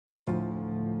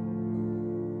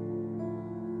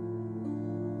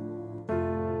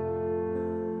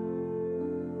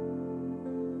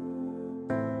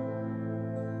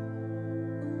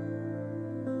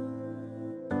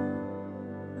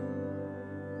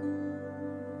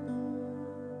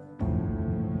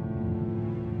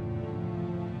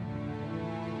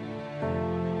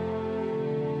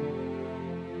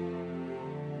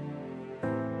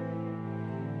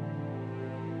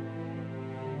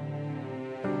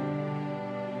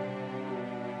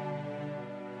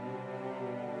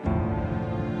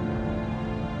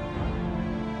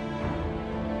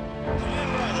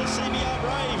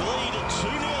Brave lead at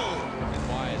 2-0. And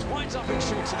Myers winds up and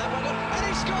shoots, and that one, and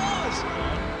he scores!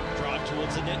 Drive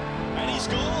towards the net, and he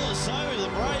scores. So the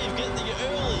Brave get the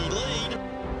early lead.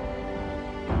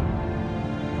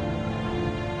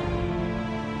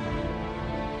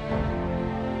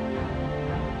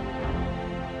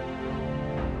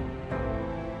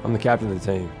 I'm the captain of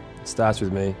the team. It starts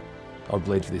with me. I'll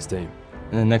bleed for this team.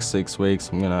 In the next 6 weeks,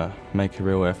 I'm going to make a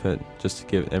real effort just to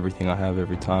give everything I have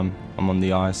every time I'm on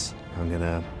the ice. I'm going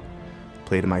to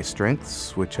play to my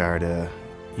strengths, which are to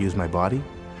use my body,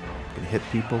 I'm going to hit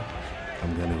people.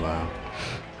 I'm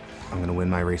going to win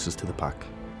my races to the puck.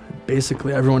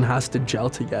 Basically, everyone has to gel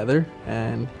together,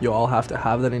 and you all have to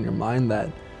have that in your mind that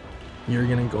you're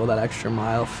going to go that extra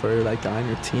mile for that guy on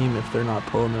your team if they're not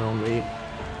pulling their own weight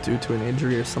due to an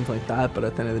injury or something like that. But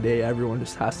at the end of the day, everyone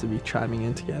just has to be chiming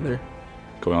in together.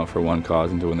 Going out for one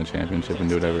cause and to win the championship and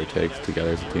do whatever it takes together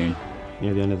as a team.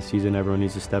 Near the end of the season, everyone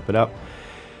needs to step it up.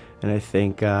 And I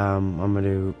think I'm going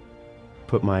to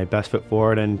put my best foot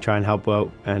forward and try and help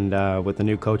out. And with the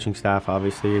new coaching staff,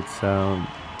 obviously,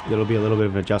 it'll be a little bit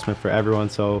of an adjustment for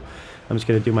everyone. So I'm just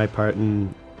going to do my part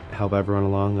and help everyone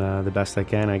along the best I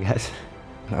can, I guess.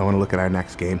 I want to look at our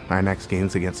next game. Our next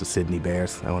game's against the Sydney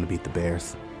Bears. I want to beat the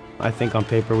Bears. I think on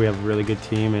paper we have a really good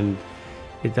team, and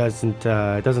it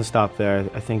doesn't stop there.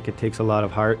 I think it takes a lot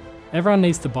of heart. Everyone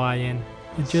needs to buy in.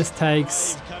 It just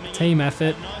takes team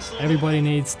effort. Everybody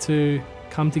needs to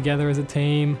come together as a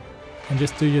team and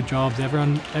just do your jobs.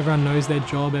 Everyone knows their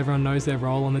job, everyone knows their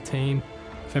role on the team.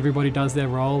 If everybody does their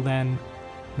role, then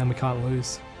we can't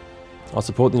lose. I'll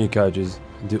support the new coaches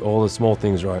and do all the small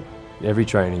things right in every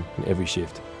training and every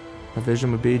shift. My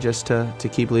vision would be just to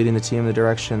keep leading the team in the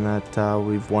direction that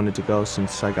we've wanted to go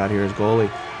since I got here as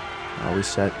goalie. We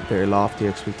set very lofty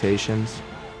expectations.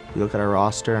 You look at our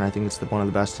roster, and I think it's one of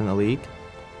the best in the league.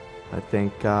 I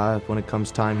think when it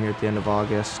comes time here at the end of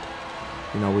August,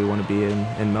 we want to be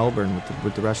in Melbourne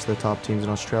with the rest of the top teams in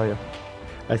Australia.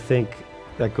 I think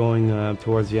that going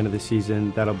towards the end of the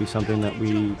season, that'll be something that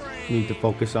we need to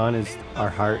focus on, is our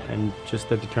heart and just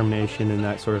the determination and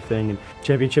that sort of thing. And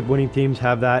championship winning teams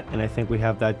have that, and I think we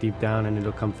have that deep down, and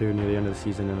it'll come through near the end of the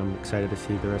season, and I'm excited to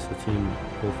see the rest of the team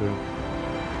pull through.